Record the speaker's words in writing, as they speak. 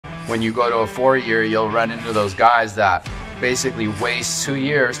when you go to a 4-year, you'll run into those guys that basically waste 2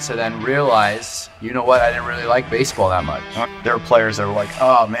 years to then realize, you know what, I didn't really like baseball that much. There are players that are like,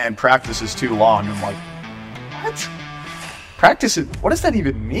 oh man, practice is too long. I'm like, what? Practice is, what does that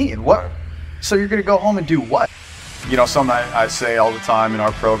even mean? What? So you're going to go home and do what? You know, something I say all the time in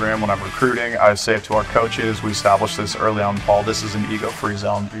our program when I'm recruiting, I say it to our coaches, we established this early on, Paul, this is an ego-free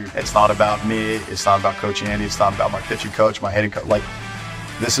zone. It's not about me, it's not about Coach Andy, it's not about my pitching coach, my hitting coach, like,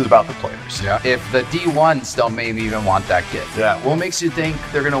 this is about the players. Yeah. If the D1s don't maybe even want that kid, yeah. What makes you think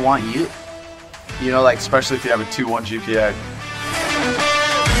they're going to want you? You know, like, especially if you have a 2.1 GPA.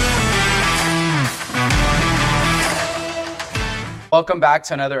 Welcome back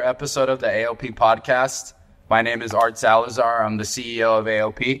to another episode of the AOP podcast. My name is Art Salazar. I'm the CEO of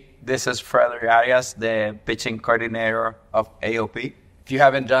AOP. This is Frederick Arias, the pitching coordinator of AOP. If you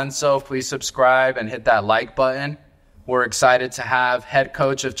haven't done so, please subscribe and hit that like button. We're excited to have head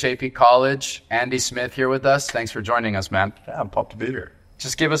coach of Chaffey College, Andy Smith, here with us. Thanks for joining us, man. Yeah, I'm pumped to be here.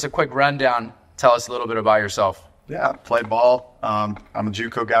 Just give us a quick rundown. Tell us a little bit about yourself. Yeah, I played ball. I'm a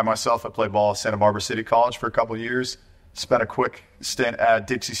JuCo guy myself. I played ball at Santa Barbara City College for a couple of years. Spent a quick stint at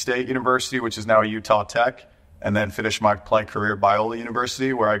Dixie State University, which is now Utah Tech. And then finished my play career at Biola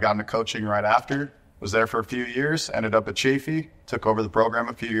University, where I got into coaching right after. Was there for a few years, ended up at Chaffey, took over the program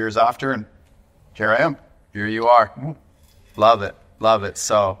a few years after, and here I am. Here you are. Love it. Love it.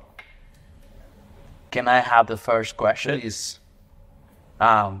 So, can I have the first question? please.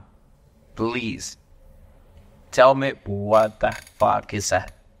 Please tell me what the fuck is a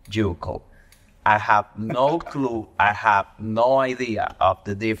JuCo. I have no clue. I have no idea of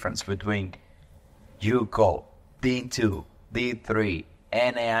the difference between JuCo, D2, D3,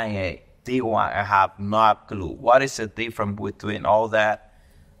 NAIA, D1. I have no clue. What is the difference between all that?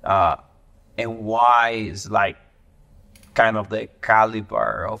 And why is like kind of the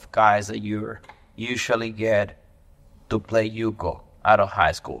caliber of guys that you usually get to play JuCo out of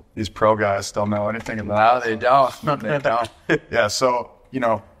high school? These pro guys don't know anything about No, they don't. They don't. Yeah, so, you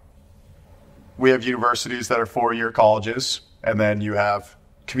know, we have universities that are 4-year colleges, and then you have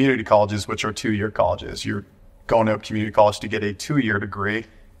community colleges, which are 2-year colleges. You're going to a community college to get a 2-year degree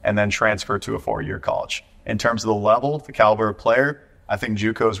and then transfer to a 4-year college. In terms of the level, the caliber of player, I think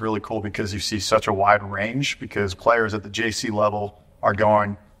JuCo is really cool because you see such a wide range, because players at the JC level are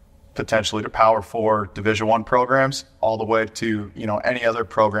going potentially to Power 4 Division I programs all the way to, you know, any other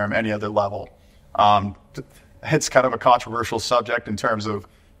program, any other level. It's kind of a controversial subject in terms of,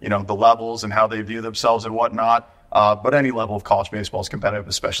 you know, the levels and how they view themselves and whatnot. But any level of college baseball is competitive,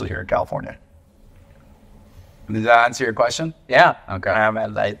 especially here in California. Did that answer your question? Yeah. Okay.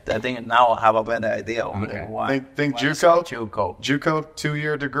 I think now I have a better idea. Okay. Why. Think JuCo? JuCo.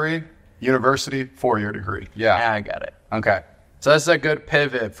 2-year degree, university, 4-year degree. Yeah. I got it. Okay. So that's a good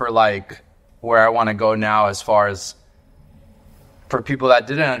pivot for like where I want to go now, as far as for people that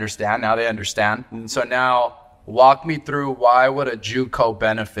didn't understand, now they understand. And so now walk me through, why would a JuCo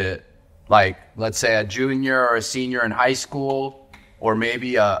benefit, like, let's say a junior or a senior in high school, or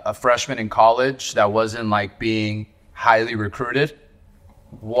maybe a freshman in college that wasn't like being highly recruited?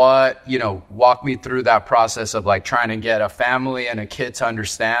 What, you know, walk me through that process of like trying to get a family and a kid to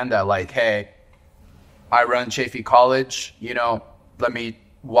understand that, like, hey, I run Chaffey College, you know, let me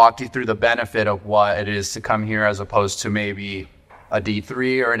walk you through the benefit of what it is to come here as opposed to maybe a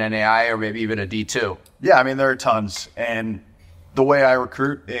D3 or an NAI or maybe even a D2. Yeah, I mean, there are tons. And the way I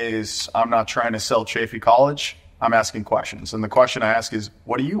recruit is I'm not trying to sell Chaffey College. I'm asking questions. And the question I ask is,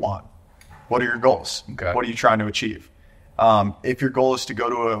 what do you want? What are your goals? Okay. What are you trying to achieve? If your goal is to go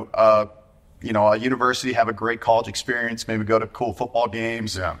to a university, have a great college experience, maybe go to cool football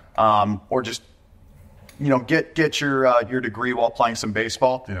games, or just, you know, get your degree while playing some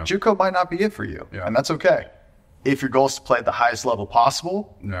baseball, JuCo might not be it for you. And that's okay. If your goal is to play at the highest level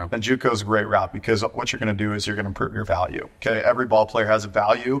possible, then JuCo is a great route, because what you're going to do is you're going to improve your value. Okay, every ball player has a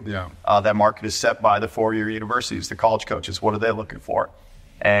value. That market is set by the 4-year universities, the college coaches. What are they looking for?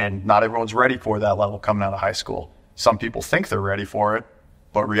 And not everyone's ready for that level coming out of high school. Some people think they're ready for it,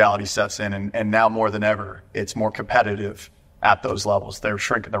 but reality sets in. And now more than ever, it's more competitive at those levels. They're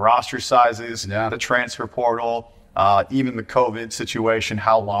shrinking the roster sizes, the transfer portal, even the COVID situation,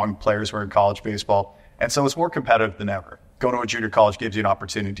 how long players were in college baseball. And so it's more competitive than ever. Going to a junior college gives you an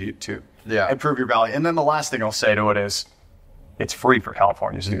opportunity to improve your value. And then the last thing I'll say to it is, it's free for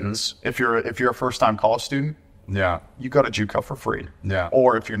California students. If you're a first-time college student, you go to JuCo for free.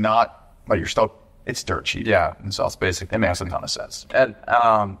 Or if you're not, but you're still, it's dirt cheap. And so it's basically, it makes a ton of sense. And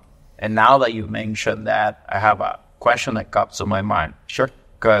now that you mentioned that, I have a question that comes to my mind. Sure.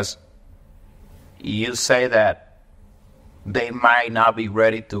 Because you say that they might not be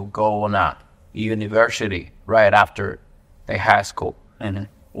ready to go on a university right after the high school. Mm-hmm.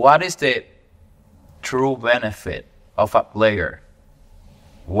 What is the true benefit of a player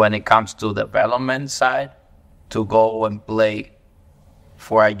when it comes to development side to go and play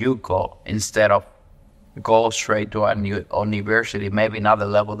for a JuCo instead of go straight to a new university? Maybe not the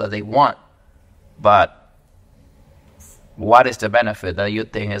level that they want, but what is the benefit that you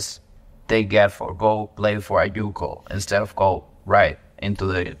think is they get for go play for a JuCo instead of go right into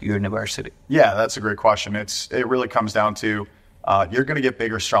the university? Yeah, that's a great question. It really comes down to you're going to get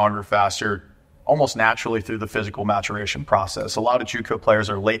bigger, stronger, faster, almost naturally through the physical maturation process. A lot of JuCo players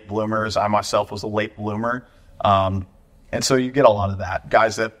are late bloomers. I myself was a late bloomer. And so you get a lot of that.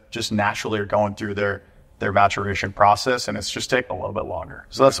 Guys that just naturally are going through their maturation process, and it's just taking a little bit longer.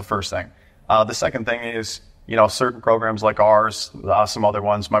 So that's the first thing. The second thing is, certain programs like ours, some other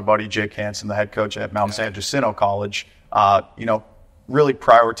ones, my buddy Jake Hansen, the head coach at Mount San Jacinto College, really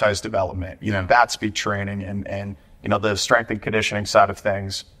prioritize development, bat speed training and the strength and conditioning side of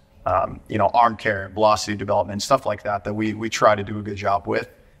things, arm care, velocity development, stuff like that we try to do a good job with.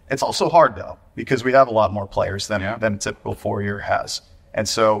 It's also hard though, because we have a lot more players than a typical 4-year has. And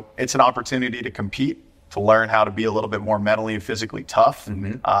so it's an opportunity to compete, to learn how to be a little bit more mentally and physically tough.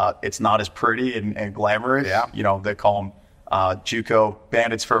 Mm-hmm. It's not as pretty and glamorous. Yeah. They call them JuCo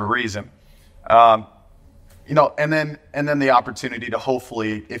bandits for a reason. And then the opportunity to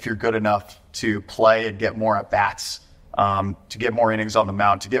hopefully, if you're good enough to play and get more at bats, to get more innings on the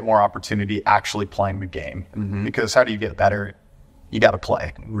mound, to get more opportunity actually playing the game. Mm-hmm. Because how do you get better? You got to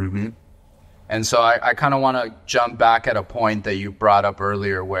play. Mm-hmm. And so I kind of want to jump back at a point that you brought up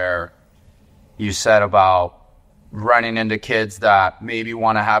earlier where you said about running into kids that maybe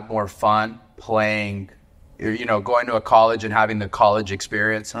want to have more fun playing, going to a college and having the college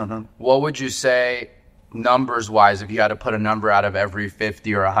experience. Mm-hmm. What would you say numbers-wise, if you had to put a number out of every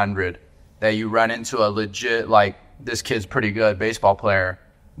 50 or 100, that you run into a legit, like, this kid's pretty good baseball player,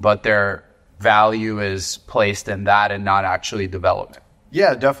 but their value is placed in that and not actually development?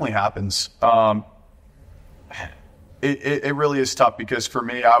 Yeah, it definitely happens. It really is tough because for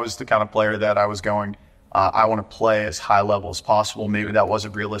me, I was the kind of player that I was going, I want to play as high level as possible. Maybe that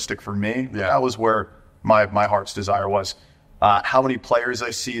wasn't realistic for me. Yeah. That was where my heart's desire was. How many players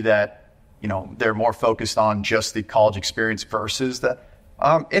I see that, they're more focused on just the college experience versus that.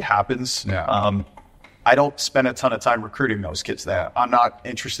 It happens. Yeah. I don't spend a ton of time recruiting those kids there. I'm not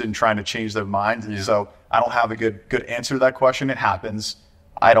interested in trying to change their minds. Yeah. So I don't have a good answer to that question. It happens.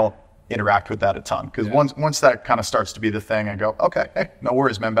 I don't interact with that a ton because once that kind of starts to be the thing, I go, okay, hey, no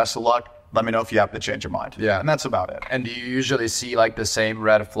worries, man. Best of luck. Let me know if you have to change your mind. Yeah. And that's about it. And do you usually see like the same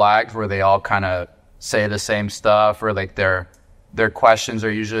red flags where they all kind of say the same stuff, or like their questions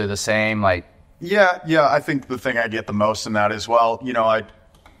are usually the same? Like, yeah. I think the thing I get the most in that is, well,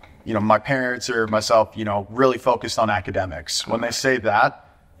 my parents or myself, really focused on academics. When they say that,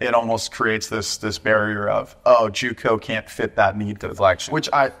 it almost creates this barrier of, JuCo can't fit that need to deflection, which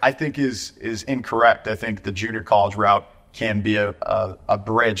I think is incorrect. I think the junior college route can be a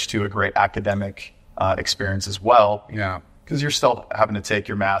bridge to a great academic experience as well. Yeah, because you're still having to take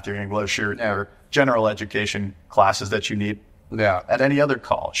your math, your English, your general education classes that you need. Yeah, at any other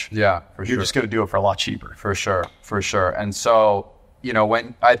college. Yeah, for sure. You're just going to do it for a lot cheaper. For sure. And so,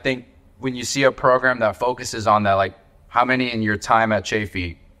 when you see a program that focuses on that, like, how many in your time at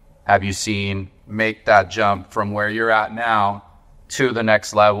Chaffey have you seen make that jump from where you're at now to the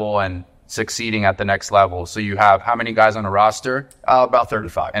next level and succeeding at the next level? So you have how many guys on a roster? About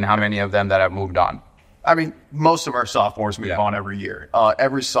 35. And how many of them that have moved on? I mean, most of our sophomores move on every year.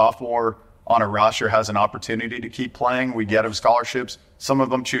 Every sophomore on a roster has an opportunity to keep playing. We get them scholarships. Some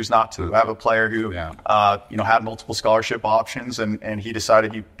of them choose not to. I have a player who, had multiple scholarship options, and he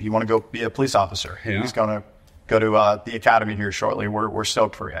decided he want to go be a police officer. Yeah. He's going to go to the academy here shortly. We're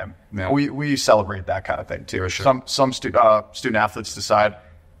stoked for him. Yeah. We celebrate that kind of thing too. Sure. Some student athletes decide,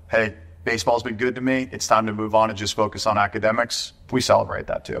 hey, baseball's been good to me. It's time to move on and just focus on academics. We celebrate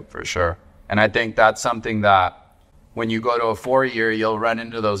that too. For sure. And I think that's something that when you go to a 4-year, you'll run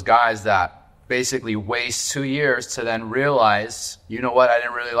into those guys that basically waste 2 years to then realize, you know what, I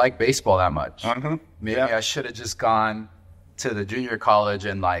didn't really like baseball that much. Mm-hmm. Maybe I should have just gone to the junior college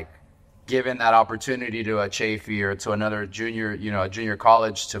and like given that opportunity to a Chaffey or to another junior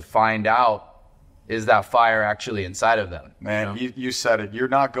college to find out, is that fire actually inside of them? Man, you said it. You're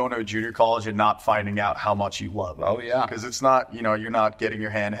not going to a junior college and not finding out how much you love it. Oh, yeah. Because it's not, you're not getting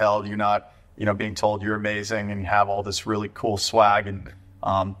your hand held. You're not, being told you're amazing and you have all this really cool swag and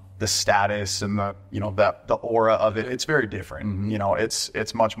the status and the aura of it. It's very different. Mm-hmm.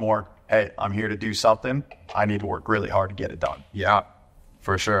 It's much more, hey, I'm here to do something. I need to work really hard to get it done. Yeah,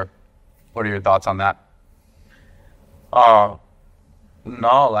 for sure. What are your thoughts on that?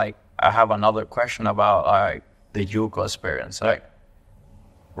 No, like I have another question about like the JuCo experience. Like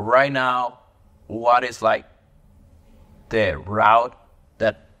right now, what is like the route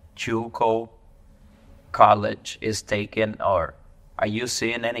that JuCo college is taking, or are you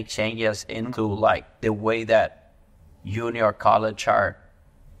seeing any changes into like the way that junior college are,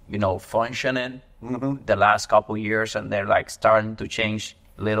 functioning the last couple years, and they're like starting to change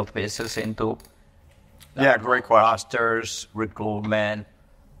little pieces into Yeah, great question. rosters, recruitment,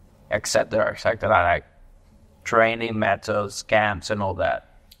 etc., like training methods, camps, and all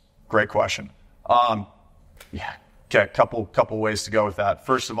that? Great question. Yeah. Okay, couple ways to go with that.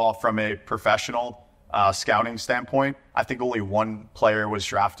 First of all, from a professional scouting standpoint, I think only one player was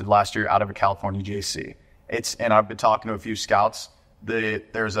drafted last year out of a California JC. And I've been talking to a few scouts.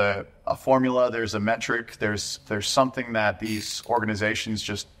 There's a formula, there's a metric, there's something that these organizations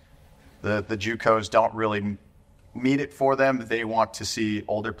just the JuCos don't really meet it for them. They want to see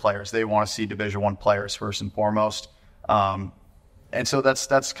older players. They want to see Division I players first and foremost. And so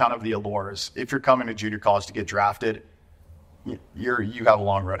that's kind of the allures. If you're coming to junior college to get drafted, you have a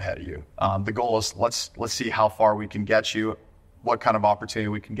long road ahead of you. The goal is let's see how far we can get you, what kind of opportunity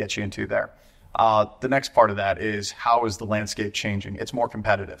we can get you into there. The next part of that is, how is the landscape changing? It's more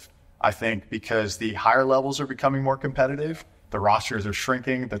competitive, I think, because the higher levels are becoming more competitive. The rosters are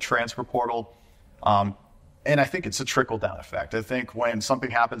shrinking, the transfer portal. And I think it's a trickle-down effect. I think when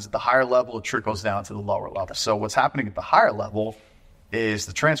something happens at the higher level, it trickles down to the lower level. So what's happening at the higher level is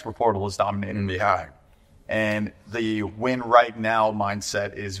the transfer portal is dominating the high. And the win right now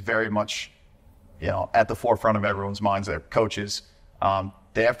mindset is very much, at the forefront of everyone's minds. Their coaches,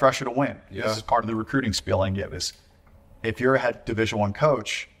 they have pressure to win. Yeah. This is part of the recruiting spiel I give is, if you're a head Division I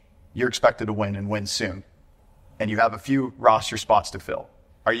coach, you're expected to win and win soon. And you have a few roster spots to fill.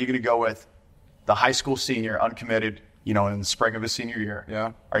 Are you going to go with the high school senior, uncommitted, in the spring of his senior year?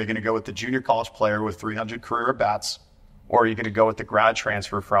 Yeah. Are you going to go with the junior college player with 300 career at-bats? Or are you going to go with the grad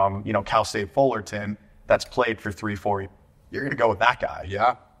transfer from, Cal State Fullerton that's played for 3-4 years? You're going to go with that guy.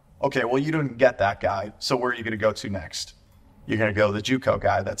 Yeah. Okay, well, you didn't get that guy. So where are you going to go to next? You're going to go the JuCo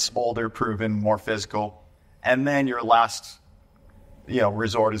guy that's older, proven, more physical. And then your last,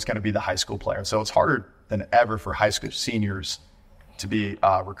 resort is going to be the high school player. So it's harder than ever for high school seniors to be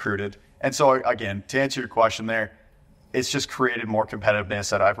recruited. And so, again, to answer your question there, it's just created more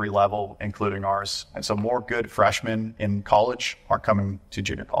competitiveness at every level, including ours. And so more good freshmen in college are coming to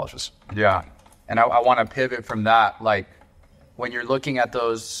junior colleges. Yeah. And I want to pivot from that. Like, when you're looking at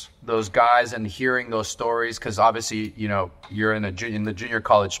those guys and hearing those stories, because obviously, you're in the junior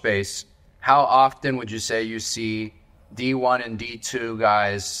college space, how often would you say you see D1 and D2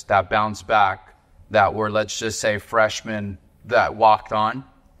 guys that bounce back that were, let's just say, freshmen that walked on,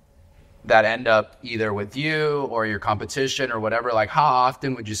 that end up either with you or your competition or whatever? Like, how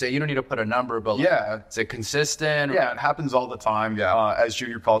often would you say? You don't need to put a number, but yeah, is it consistent? Yeah, it happens all the time. Yeah. As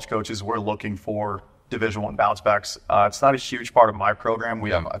junior college coaches, we're looking for Division I bounce backs. It's not a huge part of my program.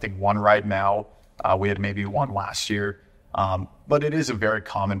 We have, I think, one right now. We had maybe one last year. But it is a very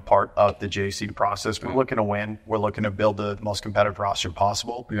common part of the JC process. We're looking to win. We're looking to build the most competitive roster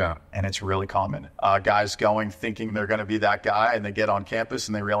possible. Yeah. And it's really common. Guys going thinking they're going to be that guy, and they get on campus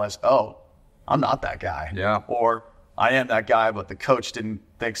and they realize, oh, I'm not that guy. Yeah. Or I am that guy, but the coach didn't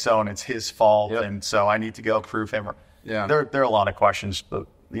think so, and it's his fault. Yep. And so I need to go prove him. Yeah. There are a lot of questions, but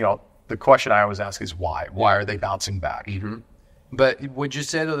the question I always ask is why? Why are they bouncing back? Mm-hmm. But would you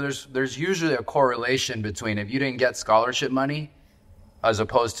say that there's usually a correlation between, if you didn't get scholarship money, as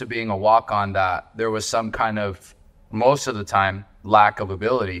opposed to being a walk-on, that there was some kind of, most of the time, lack of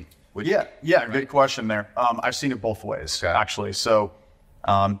ability? Yeah, good question there. I've seen it both ways, actually. So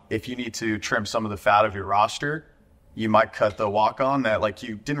if you need to trim some of the fat of your roster, you might cut the walk-on that, like,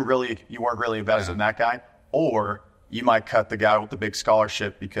 you weren't really invested in that guy, or you might cut the guy with the big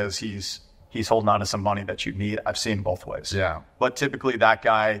scholarship because he's holding on to some money that you need. I've seen both ways. Yeah. But typically that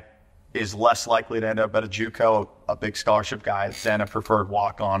guy is less likely to end up at a JuCo, a big scholarship guy, than a preferred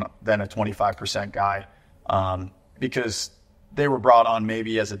walk-on, than a 25% guy, because they were brought on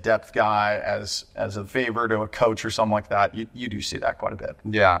maybe as a depth guy, as a favor to a coach or something like that. You do see that quite a bit.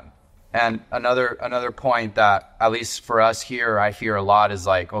 Yeah. And another point that, at least for us here, I hear a lot is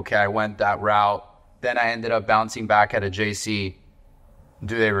like, okay, I went that route, then I ended up bouncing back at a JC.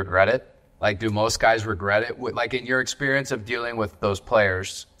 Do they regret it? Like, do most guys regret it? Like, in your experience of dealing with those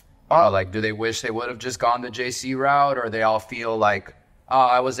players, like, do they wish they would have just gone the JC route, or they all feel like,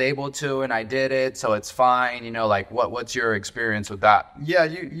 I was able to and I did it, so it's fine. You know, like what's your experience with that? Yeah,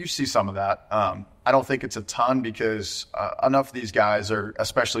 you see some of that. I don't think it's a ton because enough of these guys are,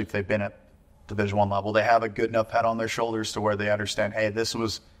 especially if they've been at Division I level, they have a good enough head on their shoulders to where they understand, hey, this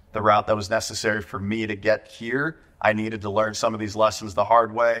was the route that was necessary for me to get here. I needed to learn some of these lessons the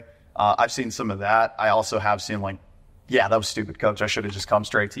hard way. I've seen some of that. I also have seen like, yeah, that was stupid, coach. I should have just come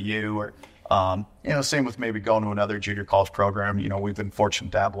straight to you. Or, you know, same with maybe going to another junior college program. You know, we've been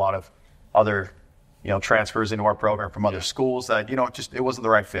fortunate to have a lot of other, you know, transfers into our program from other schools that, you know, it wasn't the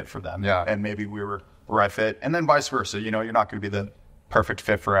right fit for them. Yeah. And maybe we were the right fit. And then vice versa. You know, you're not going to be the perfect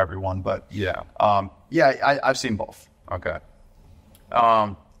fit for everyone. But I've seen both. Okay.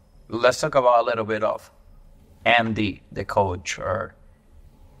 Let's talk about a little bit of Andy, the coach, or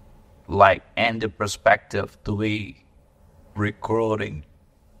like Andy perspective to be recruiting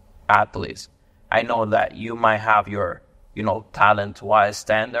athletes. I know that you might have your, you know, talent-wise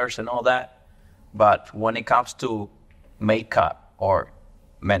standards and all that, but when it comes to makeup or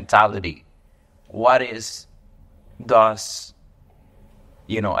mentality, what does,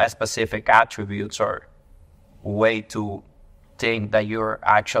 you know, a specific attributes or way to think that you're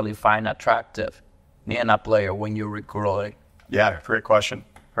actually find attractive in a player when you're recruiting? Yeah, great question.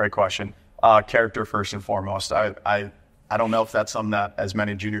 Great question. Character first and foremost. I don't know if that's something that as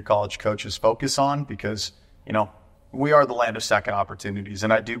many junior college coaches focus on because, you know, we are the land of second opportunities,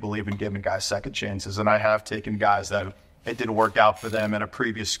 and I do believe in giving guys second chances. And I have taken guys that it didn't work out for them in a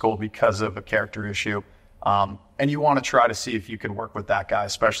previous school because of a character issue. And you want to try to see if you can work with that guy,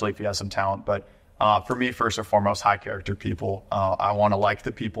 especially if he has some talent. But for me, first and foremost, high character people. I want to like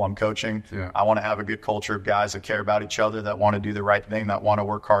the people I'm coaching. Yeah. I want to have a good culture of guys that care about each other, that want to do the right thing, that want to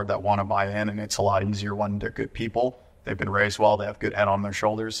work hard, that want to buy in. And it's a lot easier when they're good people. They've been raised well. They have good head on their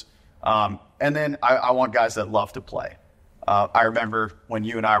shoulders. And then I want guys that love to play. I remember when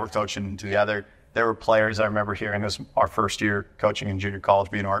you and I were coaching together, there were players I remember hearing this our first year coaching in junior college,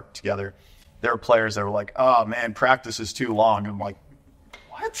 being art together. There were players that were like, oh, man, practice is too long. I'm like,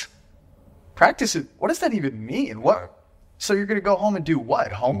 what? Practice is, what does that even mean? What? So you're going to go home and do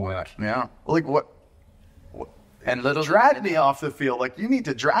what? Homework? Yeah. Like what? And little Drag me off the field. Like, you need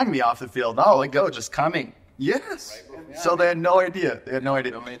to drag me off the field. No, like, go just coming. yes. So they had no idea. They had no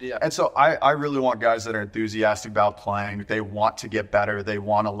idea. No idea. And so I really want guys that are enthusiastic about playing. They want to get better. They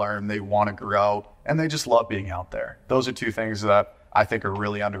want to learn. They want to grow. And they just love being out there. Those are two things that I think are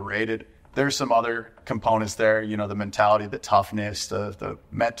really underrated. There's some other components there, you know, the mentality, the toughness, the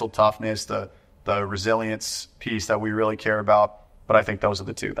mental toughness, the resilience piece that we really care about. But I think those are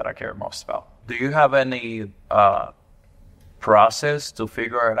the two that I care most about. Do you have any process to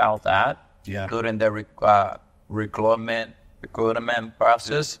figure it out that during the recruitment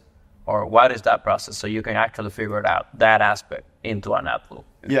process? Or what is that process so you can actually figure it out, that aspect, into an athlete?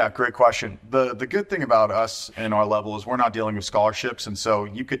 Yeah, great question. The good thing about us and our level is we're not dealing with scholarships. And so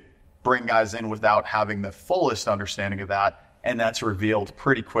you could bring guys in without having the fullest understanding of that. And that's revealed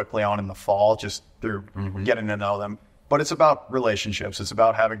pretty quickly on in the fall, just through getting to know them. But it's about relationships. It's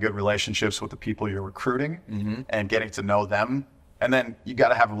about having good relationships with the people you're recruiting and getting to know them. And then you got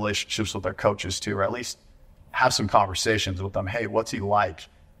to have relationships with their coaches too, or at least have some conversations with them. Hey, what's he like?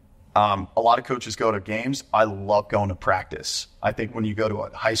 A lot of coaches go to games. I love going to practice. I think when you go to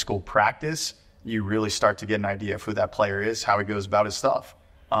a high school practice, you really start to get an idea of who that player is, how he goes about his stuff.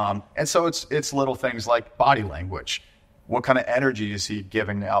 And so it's little things like body language. What kind of energy is he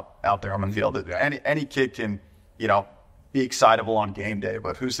giving out there on the field? Any kid can, you know, be excitable on game day,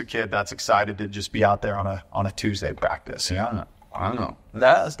 but who's the kid that's excited to just be out there on a Tuesday practice? Yeah, I don't know.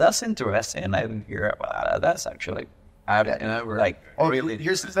 That's interesting. I didn't hear about that. That's actually really.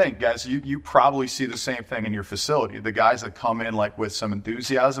 Here's the thing, guys. You probably see the same thing in your facility. The guys that come in like with some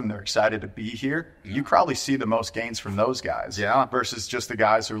enthusiasm, they're excited to be here. You probably see the most gains from those guys. Yeah. Versus just the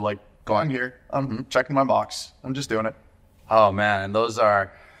guys who are like, going here, I'm checking my box, I'm just doing it. Oh man, and those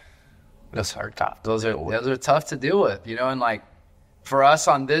are tough. Those are tough to deal with, you know. And like for us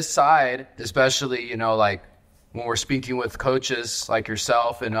on this side, especially, you know, like when we're speaking with coaches like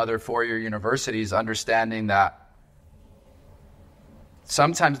yourself and other four-year universities, understanding that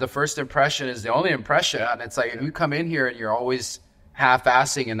sometimes the first impression is the only impression. And it's like if you come in here and you're always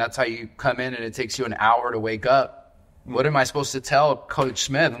half-assing, and that's how you come in, and it takes you an hour to wake up. What am I supposed to tell Coach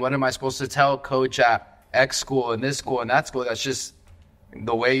Smith? What am I supposed to tell Coach at X school and this school and that school? That's just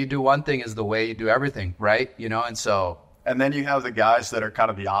the way you do one thing is the way you do everything, right? You know, and so. And then you have the guys that are kind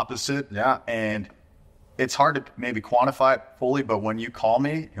of the opposite. Yeah. And it's hard to maybe quantify it fully, but when you call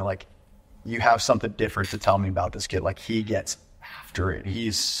me, you're like, you have something different to tell me about this kid. Like he gets after it.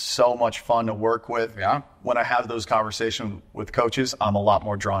 He's so much fun to work with. Yeah. When I have those conversations with coaches, I'm a lot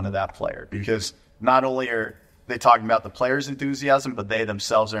more drawn to that player because not only are they talking about the player's enthusiasm, but they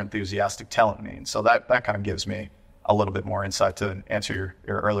themselves are enthusiastic telling me. And so that kind of gives me a little bit more insight to answer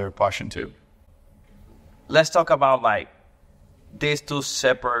your earlier question too. Let's talk about like these two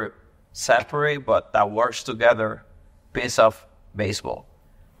separate but that works together piece of baseball.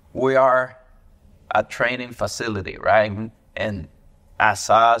 We are a training facility, right? Mm-hmm. And as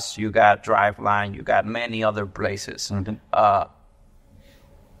us, you got Driveline, you got many other places. Mm-hmm.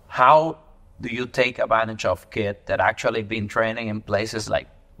 How do you take advantage of kids that actually been training in places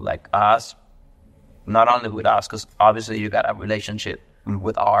like us? Not only with us, because obviously you got a relationship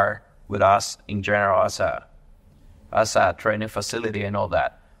with us in general as a training facility and all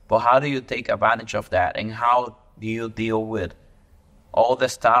that. But how do you take advantage of that, and how do you deal with all the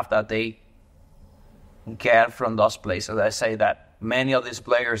stuff that they get from those places? I say that many of these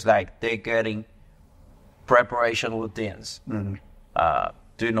players, like, they're getting preparation routines,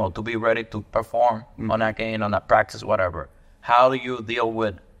 to be ready to perform on a game, on a practice, whatever. How do you deal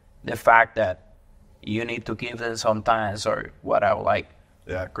with the fact that you need to give them some time or whatever? Like,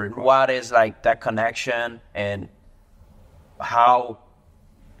 yeah, great question. What is like that connection, and how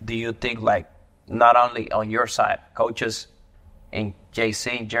do you think, like, not only on your side, coaches and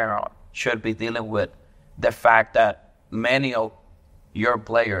JC in general should be dealing with the fact that many of your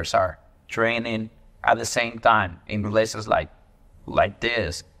players are training at the same time in places like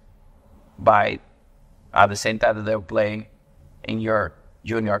this, at the same time that they're playing in your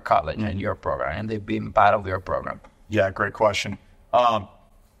junior college and your program, and they've been part of your program? Yeah, great question.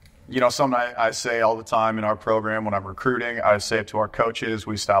 Something I say all the time in our program when I'm recruiting, I say it to our coaches.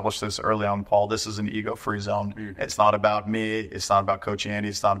 We established this early on, Paul. This is an ego-free zone. It's not about me. It's not about Coach Andy.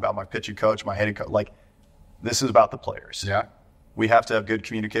 It's not about my pitching coach, my hitting coach. Like, this is about the players. Yeah. We have to have good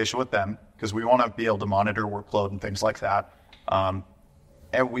communication with them because we want to be able to monitor workload and things like that. And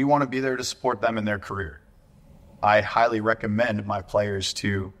we want to be there to support them in their career. I highly recommend my players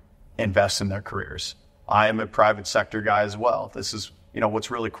to invest in their careers. I am a private sector guy as well. This is,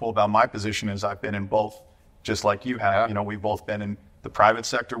 what's really cool about my position is I've been in both, just like you have. Yeah. We've both been in the private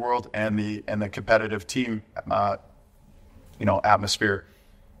sector world and the competitive team, atmosphere.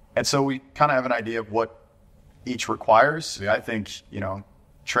 And so we kind of have an idea of what each requires. Yeah. I think,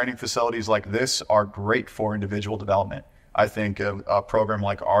 training facilities like this are great for individual development. I think a program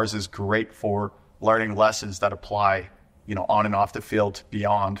like ours is great for learning lessons that apply, on and off the field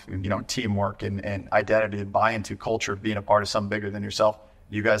beyond, teamwork and identity and buy into culture, being a part of something bigger than yourself.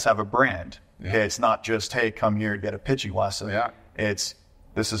 You guys have a brand. Yeah. Okay, it's not just, hey, come here and get a pitching lesson. Yeah.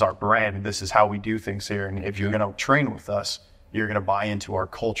 This is our brand, and this is how we do things here. And if you're going to train with us, you're going to buy into our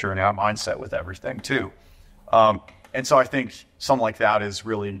culture and our mindset with everything too. And so I think something like that is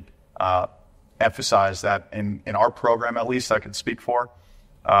really emphasized that in our program, at least I can speak for.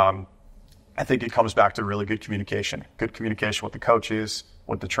 I think it comes back to really good communication with the coaches,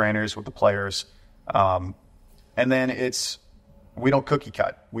 with the trainers, with the players. And then we don't cookie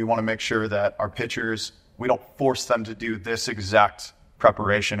cut. We want to make sure that our pitchers, we don't force them to do this exact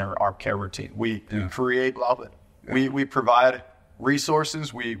preparation or our care routine. We create, love it. Yeah. We provide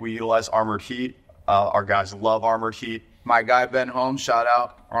resources. We utilize Armored Heat. Our guys love Armored Heat. My guy, Ben Holmes, shout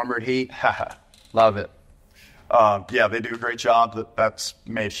out, Armored Heat. Love it. They do a great job. That's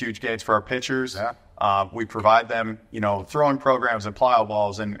made huge gains for our pitchers. Yeah. We provide them, throwing programs and plyo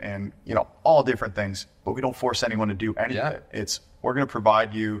balls and all different things, but we don't force anyone to do any of it. We're going to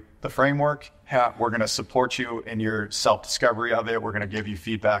provide you the framework. Yeah. We're going to support you in your self-discovery of it. We're going to give you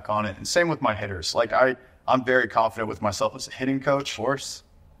feedback on it. And same with my hitters. Like I'm very confident with myself as a hitting coach. Of course.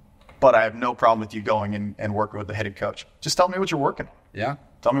 But I have no problem with you going and working with the hitting coach. Just tell me what you're working on. Yeah.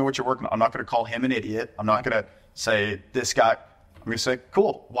 Tell me what you're working on. I'm not going to call him an idiot. I'm not going to say, this guy, I'm going to say,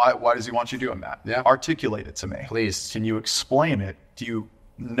 cool, why does he want you doing that? Yeah. Articulate it to me. Please. Can you explain it? Do you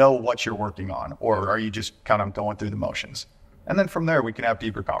know what you're working on? Or are you just kind of going through the motions? And then from there, we can have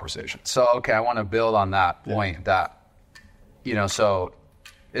deeper conversations. So, okay, I want to build on that point that, so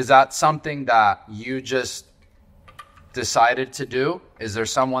is that something that you just decided to do? Is there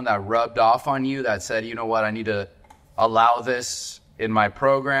someone that rubbed off on you that said, you know what, I need to allow this in my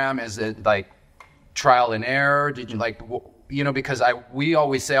program? Is it like trial and error? Did you because we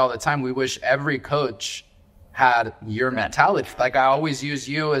always say all the time, we wish every coach had your mentality. Like I always use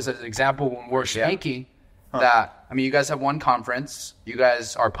you as an example when we're speaking that, you guys have one conference, you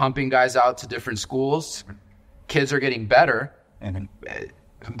guys are pumping guys out to different schools, kids are getting better. And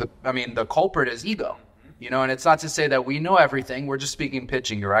the culprit is ego, and it's not to say that we know everything. We're just speaking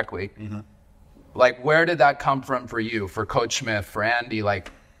pitching directly. Mm-hmm. Like, where did that come from for you, for Coach Smith, for Andy,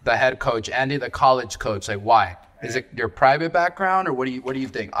 like the head coach, Andy, the college coach? Like, why? Is it your private background, or what do you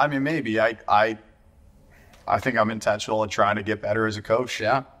think? I mean, maybe I think I'm intentional in trying to get better as a coach.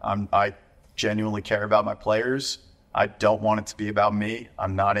 Yeah. I genuinely care about my players. I don't want it to be about me.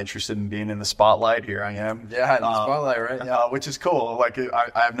 I'm not interested in being in the spotlight. Here I am. Yeah, in the spotlight, right? Yeah, which is cool. Like,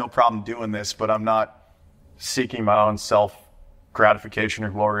 I have no problem doing this, but I'm not seeking my own self gratification or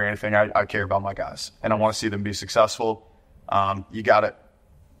glory or anything. I care about my guys, and I want to see them be successful. You got it.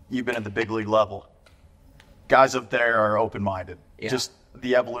 You've been at the big league level. Guys up there are open-minded. Yeah. Just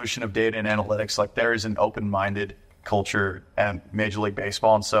the evolution of data and analytics, like there is an open-minded culture and Major League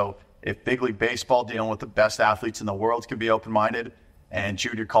Baseball. And so if Big League Baseball dealing with the best athletes in the world can be open-minded and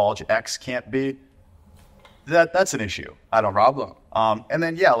junior college X can't be, that's an issue. I don't know. Problem. And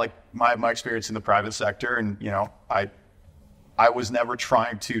then, yeah, like my experience in the private sector, and, you know, I was never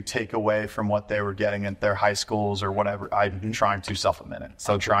trying to take away from what they were getting at their high schools or whatever. I've been trying to supplement it.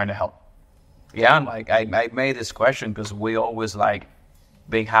 So trying to help. Yeah, like I made this question because we always like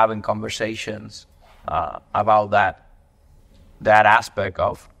been having conversations about that aspect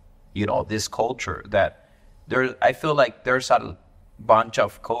of, you know, this culture that I feel like there's a bunch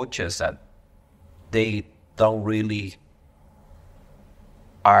of coaches that they don't really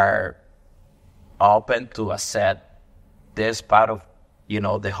are open to accept this part of, you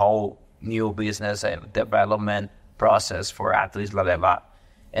know, the whole new business and development process for athletes, blah, blah, blah.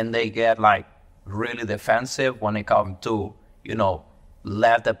 And they get like really defensive when it comes to, you know,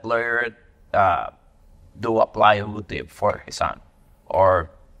 let the player do a plyout tip for his son, or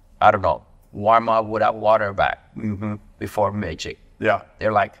I don't know, warm up with a water bag before magic. Yeah.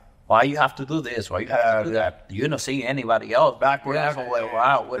 They're like, why you have to do this? Why you have to do that? You don't see anybody else backwards. Yeah. Like,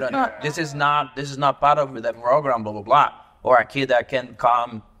 wow, this is not part of the program, blah blah blah. Or a kid that can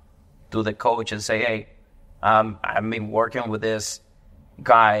come to the coach and say, hey, I've been working with these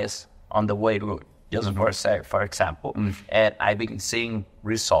guys on the weight room, just for example, and I've been seeing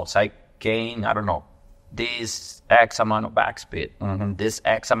results. I gain, I don't know, this X amount of backspin, this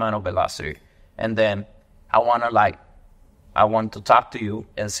X amount of velocity, and then I want to talk to you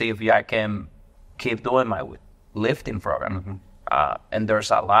and see if I can keep doing my lifting program. And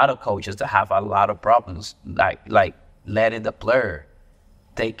there's a lot of coaches that have a lot of problems, like letting the player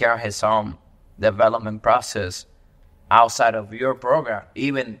take care of his own development process outside of your program,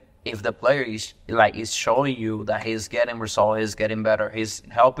 even if the player is showing you that he's getting results, he's getting better, he's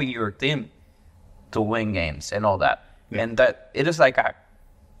helping your team to win games and all that. Yeah. And that it is like a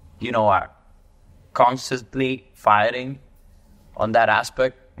constantly fighting on that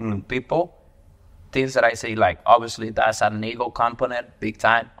aspect with people. Things that I say, like, obviously that's an ego component big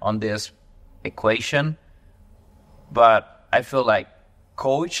time on this equation. But I feel like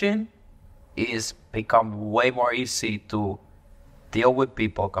coaching is become way more easy to deal with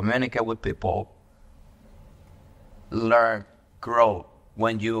people, communicate with people, learn, grow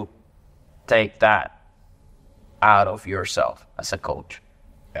when you take that out of yourself as a coach.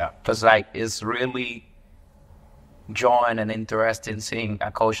 Yeah. Because like it's really join and interesting seeing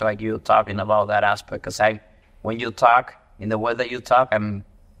a coach like you talking about that aspect. Because when you talk in the way that you talk, I'm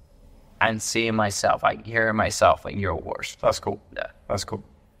seeing myself. I hear myself in your words. That's cool. Yeah, that's cool.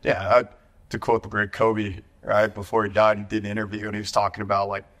 Yeah, to quote the great Kobe, right before he died, he did an interview and he was talking about,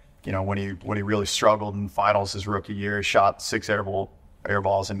 like, you know, when he really struggled in finals his rookie year, he shot 6 air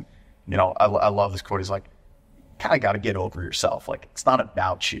balls, and you know, I love this quote. He's like, kind of got to get over yourself. Like, it's not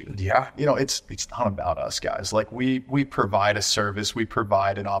about you. Yeah. You know, it's not about us, guys. Like, we provide a service, we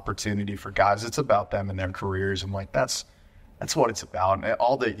provide an opportunity for guys. It's about them and their careers. And like, that's what it's about. And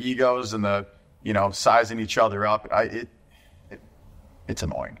all the egos and the, you know, sizing each other up. It's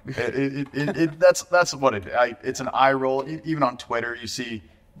annoying. That's what it's an eye roll. Even on Twitter, you see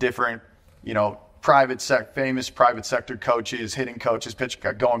different, you know, famous private sector coaches, hitting coaches,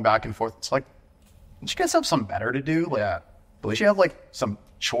 going back and forth. It's like, don't you guys have something better to do? Like, yeah. Don't you have like some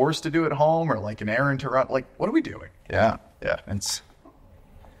chores to do at home or like an errand to run? Like, what are we doing? Yeah. Yeah. It's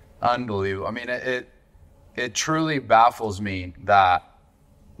unbelievable. I mean, it truly baffles me that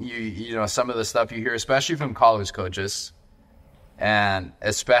you know, some of the stuff you hear, especially from college coaches and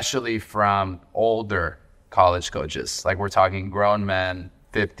especially from older college coaches. Like, we're talking grown men,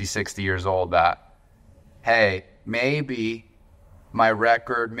 50, 60 years old, that, hey, maybe my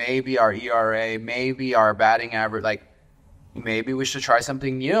record, maybe our ERA, maybe our batting average, like, maybe we should try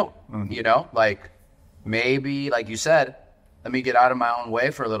something new, you know? Like, maybe, like you said, let me get out of my own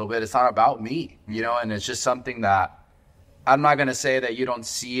way for a little bit. It's not about me, you know? And it's just something that I'm not going to say that you don't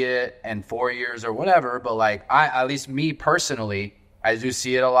see it in 4 years or whatever, but like, at least me personally, I do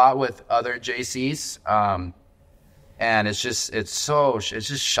see it a lot with other JCs. And it's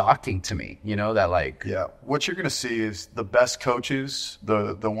just shocking to me, you know, that like, yeah, what you're going to see is the best coaches,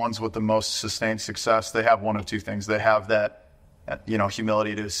 the ones with the most sustained success, they have one of two things. They have that, you know,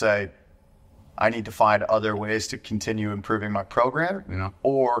 humility to say, I need to find other ways to continue improving my program, you know,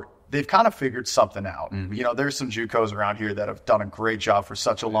 or they've kind of figured something out. You know, there's some JuCos around here that have done a great job for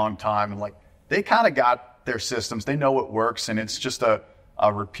such a long time. And like, they kind of got their systems, they know what works, and it's just a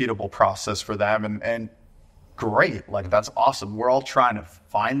repeatable process for them. And great. Like, that's awesome. We're all trying to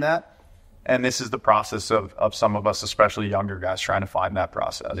find that. And this is the process of some of us, especially younger guys, trying to find that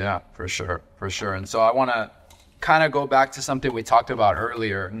process. Yeah, for sure. For sure. And so I want to kind of go back to something we talked about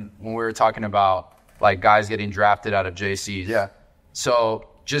earlier when we were talking about like guys getting drafted out of JCs. Yeah. So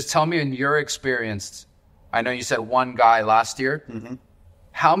just tell me, in your experience, I know you said one guy last year.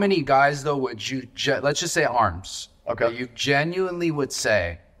 How many guys though would you, let's just say arms. Okay. That you genuinely would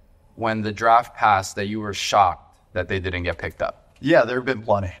say when the draft passed that you were shocked that they didn't get picked up? Yeah, there have been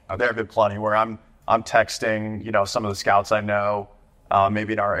plenty. There have been plenty where I'm texting, you know, some of the scouts I know,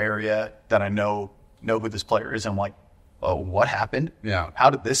 maybe in our area that I know who this player is. And I'm like, oh, what happened? Yeah.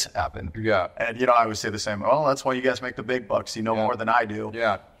 How did this happen? Yeah. And, you know, I would say the same. Well, that's why you guys make the big bucks. You know more than I do.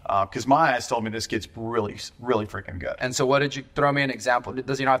 Yeah. Because my eyes told me this kid's really, really freaking good. And so what did you, throw me an example? You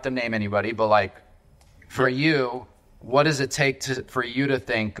don't have to name anybody, but like for you, what does it take for you to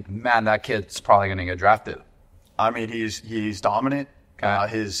think, man, that kid's probably going to get drafted? I mean, he's dominant. Okay.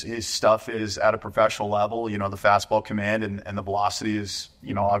 His stuff is at a professional level. You know, the fastball command and the velocity is,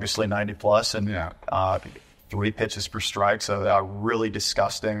 you know, obviously 90 plus, and 3 pitches per strike. So a really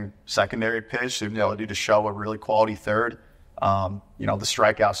disgusting secondary pitch, the ability to show a really quality third. You know, the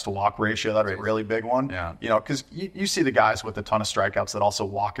strikeouts to walk ratio, that's a really big one. Yeah. You know, because you see the guys with a ton of strikeouts that also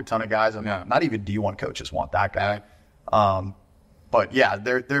walk a ton of guys. And not even D1 coaches want that guy. But yeah,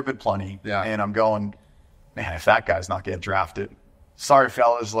 there have been plenty. Yeah. And I'm going, man, if that guy's not getting drafted, sorry,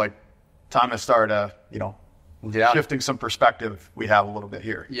 fellas, like, time to start, you know, shifting some perspective we have a little bit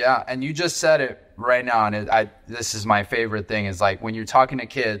here. Yeah, and you just said it right now, and this is my favorite thing, is like when you're talking to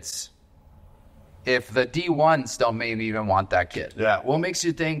kids, if the D1s don't maybe even want that kid, what makes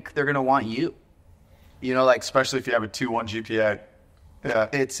you think they're going to want you? You know, like, especially if you have a 2.1 GPA. Yeah,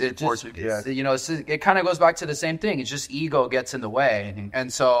 it's you know, it kind of goes back to the same thing. It's just ego gets in the way.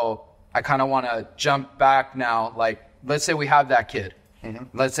 And so I kind of want to jump back now. Like, let's say we have that kid.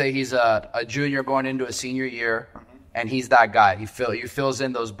 Let's say he's a junior going into a senior year, and he's that guy. He fills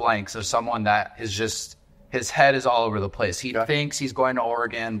in those blanks of someone that is just, his head is all over the place. He thinks he's going to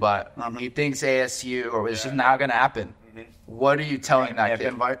Oregon, but he thinks ASU, or it's just not going to happen. What are you telling that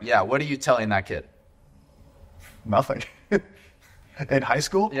kid? Yeah, what are you telling that kid? Nothing. In high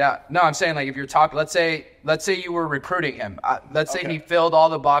school? Yeah. No, I'm saying, like, if you're talking, let's say you were recruiting him. Let's say he filled all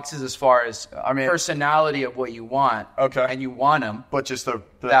the boxes as far as personality of what you want. Okay. And you want him. But just the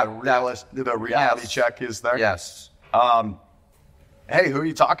reality check is there. Yes. Hey, who are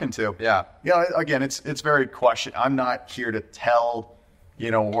you talking to? Yeah. Yeah. Again, it's very question. I'm not here to tell, you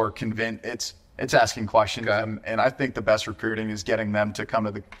know, or convince. It's asking questions. Okay. And I think the best recruiting is getting them to come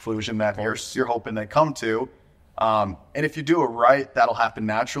to the conclusion that you're hoping they come to. And if you do it right, that'll happen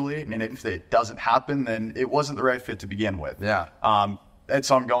naturally. And if it doesn't happen, then it wasn't the right fit to begin with. Yeah. And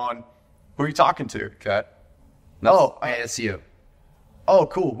so I'm going, who are you talking to? Okay. No, ASU. Oh,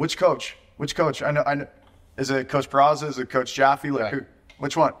 cool. Which coach? I know. Is it Coach Peraza? Is it Coach Chaffey? Like,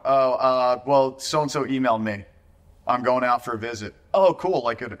 which one? Oh, well, so-and-so emailed me. I'm going out for a visit. Oh, cool.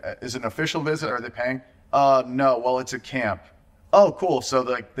 Like, is it an official visit? Are they paying? No. Well, it's a camp. Oh, cool. So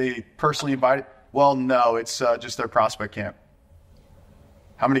they personally invited? Well, no, it's just their prospect camp.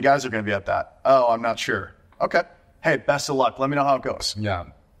 How many guys are going to be at that? Oh, I'm not sure. Okay. Hey, best of luck. Let me know how it goes. Yeah.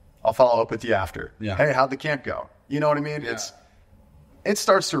 I'll follow up with you after. Yeah. Hey, how'd the camp go? You know what I mean? Yeah. It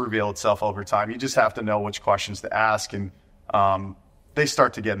starts to reveal itself over time. You just have to know which questions to ask, and they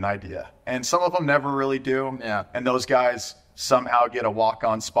start to get an idea. And some of them never really do. Yeah. And those guys somehow get a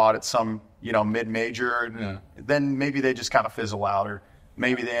walk-on spot at some, you know, mid-major. Yeah. Then maybe they just kind of fizzle out, or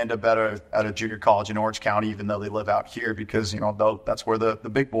maybe they end up at a junior college in Orange County, even though they live out here, because, you know, that's where the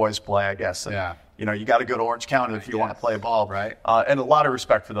big boys play, I guess. And, yeah. You know, you got to go to Orange County if you want to play ball. Right. And a lot of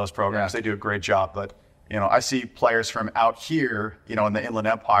respect for those programs. Yeah. They do a great job. But, you know, I see players from out here, you know, in the Inland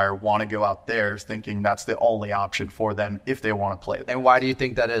Empire want to go out there thinking that's the only option for them if they want to play there. And why do you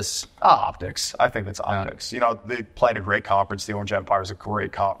think that is? Optics. I think that's optics. You know, they played a great conference. The Orange Empire is a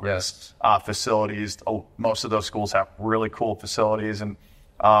great conference. Yes. Facilities. Most of those schools have really cool facilities. And,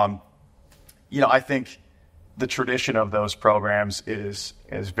 you know, I think the tradition of those programs is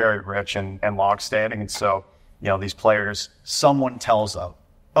very rich and longstanding. And so these players, someone tells them,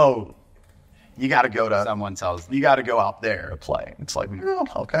 oh, you got to go to, Someone tells them. you got to go out there to play. It's like, oh,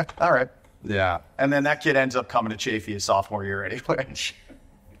 okay, all right. Yeah. And then that kid ends up coming to Chaffey his sophomore year anyway.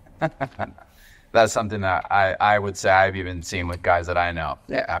 That's something that I would say I've even seen with guys that I know.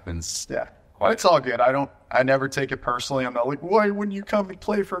 Yeah. It happens. Yeah. Well, it's all good. I never take it personally. I'm not like, why wouldn't you come and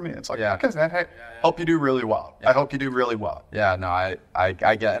play for me? It's like, Yeah. okay, hey, hope you do really well. I hope you do really well. Yeah, no, I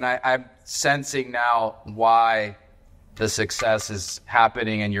get, and I'm sensing now why the success is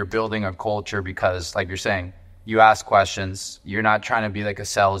happening and you're building a culture, because like you're saying, you ask questions. You're not trying to be like a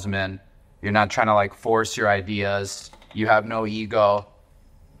salesman. You're not trying to like force your ideas. You have no ego.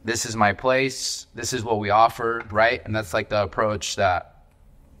 This is my place. This is what we offer, right? And that's like the approach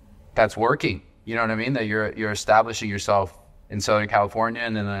that's working. You know what I mean? That you're establishing yourself in Southern California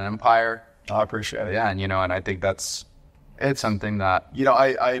and in an empire. I appreciate it. Yeah, and and I think it's something that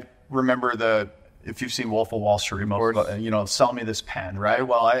I remember if you've seen Wolf of Wall Street, sell me this pen, right?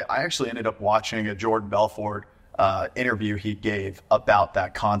 Well, I actually ended up watching a Jordan Belfort interview he gave about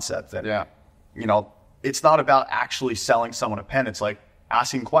that concept. That, it's not about actually selling someone a pen. It's like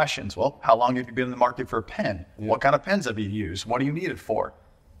asking questions. Well, how long have you been in the market for a pen? Yeah. What kind of pens have you used? What do you need it for?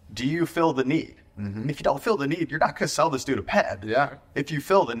 Do you fill the need? Mm-hmm. If you don't fill the need, you're not going to sell this dude a pen. Yeah. If you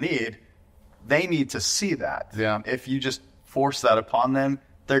fill the need, they need to see that. Yeah. If you just force that upon them,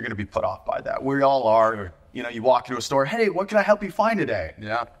 they're going to be put off by that. We all are. Sure. You walk into a store, hey, what can I help you find today?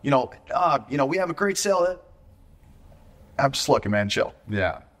 Yeah. We have a great sale. I'm just looking, man, chill.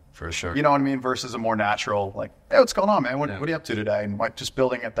 Yeah, for sure. You know what I mean? Versus a more natural, like, hey, what's going on, man? What are you up to today? And like just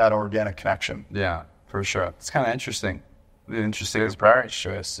building at that organic connection. Yeah, for sure. It's kind of interesting. Interesting. It's very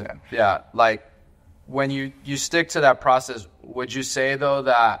interesting. Yeah, like when you stick to that process, would you say though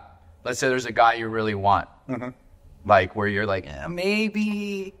that, let's say there's a guy you really want, mm-hmm. like where you're like,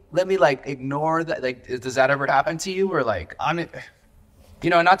 maybe let me like ignore that. Like, does that ever happen to you? Or like,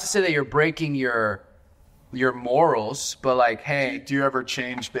 not to say that you're breaking your morals, but like, hey, do you ever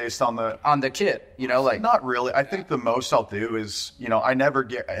change based on the kid? Like, not really. I think the most I'll do is, I never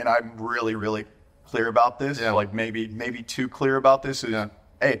get, and I'm really, really clear about this. Yeah. Like maybe too clear about this. Is,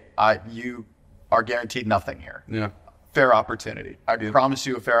 hey, you are guaranteed nothing here. Yeah. Fair opportunity. I promise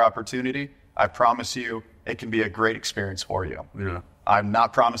you a fair opportunity. I promise you it can be a great experience for you. Yeah. I'm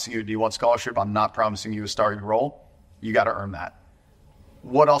not promising you a D1 scholarship. I'm not promising you a starting role. You got to earn that.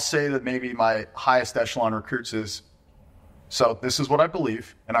 What I'll say that maybe my highest echelon recruits is, so this is what I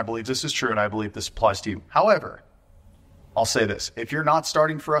believe, and I believe this is true, and I believe this applies to you. However, I'll say this. If you're not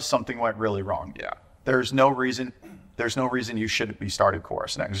starting for us, something went really wrong. Yeah. There's no reason you shouldn't be starting for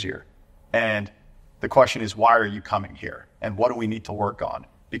us next year. And the question is, why are you coming here? And what do we need to work on?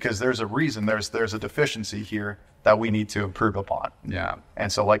 Because there's a reason, there's a deficiency here that we need to improve upon. Yeah.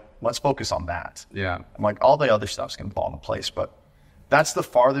 And so like, let's focus on that. Yeah. I'm like, all the other stuff's going to fall into place, but that's the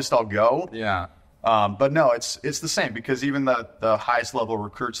farthest I'll go. Yeah. But no, it's the same, because even the highest level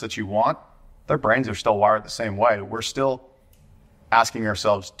recruits that you want, their brains are still wired the same way. We're still asking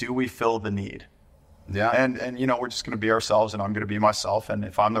ourselves, do we fill the need? Yeah. And we're just going to be ourselves, and I'm going to be myself. And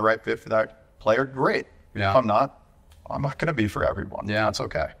if I'm the right fit for that player, great. Yeah. If I'm not going to be for everyone. Yeah. That's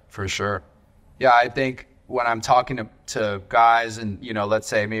okay. For sure. Yeah. I think when I'm talking to guys and, let's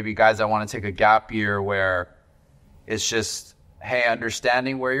say maybe guys that want to take a gap year where it's just, hey,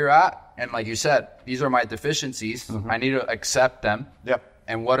 understanding where you're at. And like you said, these are my deficiencies. Mm-hmm. I need to accept them. Yep.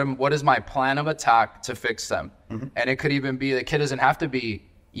 And what is my plan of attack to fix them? Mm-hmm. And it could even be, the kid doesn't have to be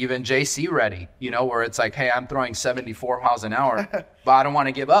even JC ready, where it's like, hey, I'm throwing 74 miles an hour, but I don't want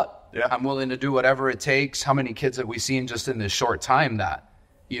to give up. Yeah. I'm willing to do whatever it takes. How many kids have we seen just in this short time that,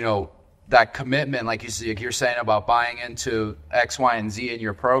 that commitment, like you're saying about buying into X, Y, and Z in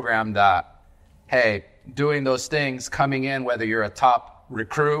your program, that, hey, doing those things, coming in, whether you're a top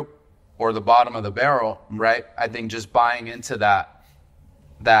recruit or the bottom of the barrel, right? I think just buying into that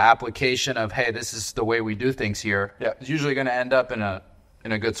application of, hey, this is the way we do things here, is usually going to end up in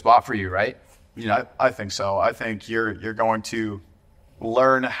a good spot for you, right? I think so. I think you're going to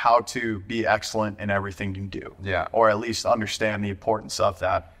learn how to be excellent in everything you do. Yeah. Or at least understand the importance of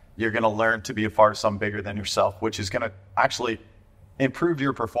that. You're going to learn to be a part of something bigger than yourself, which is going to actually improve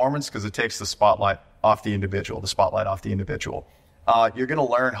your performance, because it takes the spotlight off the individual. You're going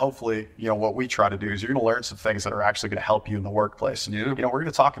to learn, hopefully, what we try to do is you're going to learn some things that are actually going to help you in the workplace. Yeah. We're going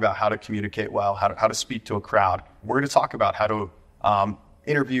to talk about how to communicate well, how to speak to a crowd. We're going to talk about how to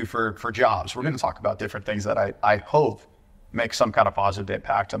interview for jobs. We're going to talk about different things that I hope make some kind of positive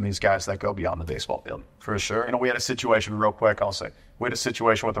impact on these guys that go beyond the baseball field. For sure. We had a situation, real quick, I'll say, we had a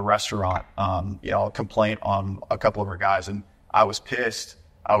situation with a restaurant, a complaint on a couple of our guys, and I was pissed.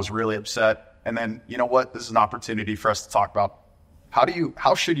 I was really upset. And then, you know what? This is an opportunity for us to talk about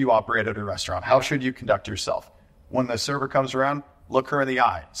how should you operate at a restaurant? How should you conduct yourself? When the server comes around, look her in the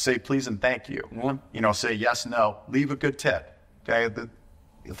eye, say please and thank you. You know, say yes, no, leave a good tip. Okay,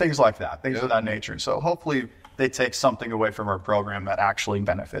 things like that, things of that nature. So hopefully they take something away from our program that actually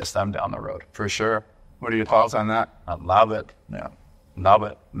benefits them down the road. For sure. What are your thoughts on that? I love it. Yeah, Love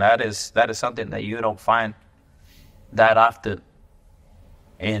it. That is something that you don't find that often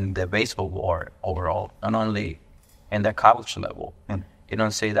in the baseball world overall, not only in the college level. You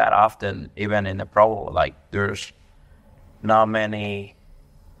don't see that often, even in the pro. Like, there's not many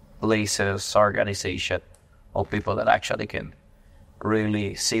places, organization, or people that actually can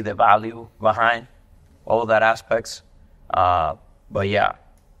really see the value behind all that aspects. But yeah,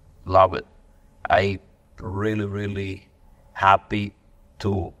 love it. I really, really happy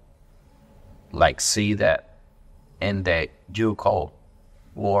to see that in the JuCo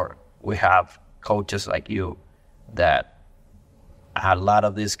world we have coaches like you that a lot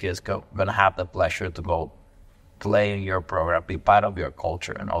of these kids gonna have the pleasure to go play in your program, be part of your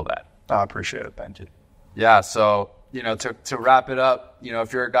culture and all that. I appreciate it, Benji. Yeah, so, to wrap it up,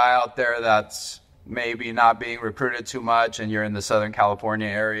 if you're a guy out there that's maybe not being recruited too much and you're in the Southern California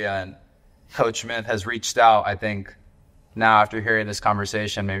area and Coach Smith has reached out, I think now after hearing this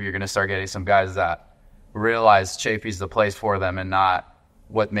conversation, maybe you're going to start getting some guys that realize Chaffey's the place for them and not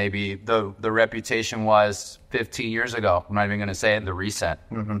what maybe the reputation was 15 years ago. I'm not even going to say in the recent,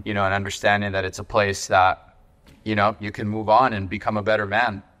 and understanding that it's a place that, you can move on and become a better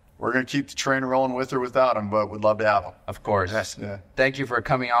man. We're going to keep the train rolling with or without him, but we'd love to have him. Of course. Yes. Yeah. Thank you for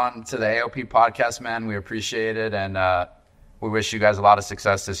coming on to the AOP podcast, man. We appreciate it, and we wish you guys a lot of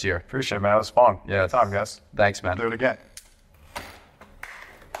success this year. Appreciate it, man. It was fun. Yeah. Time, guys. Thanks, man. Do it again.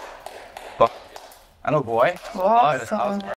 Hello, boy. Awesome.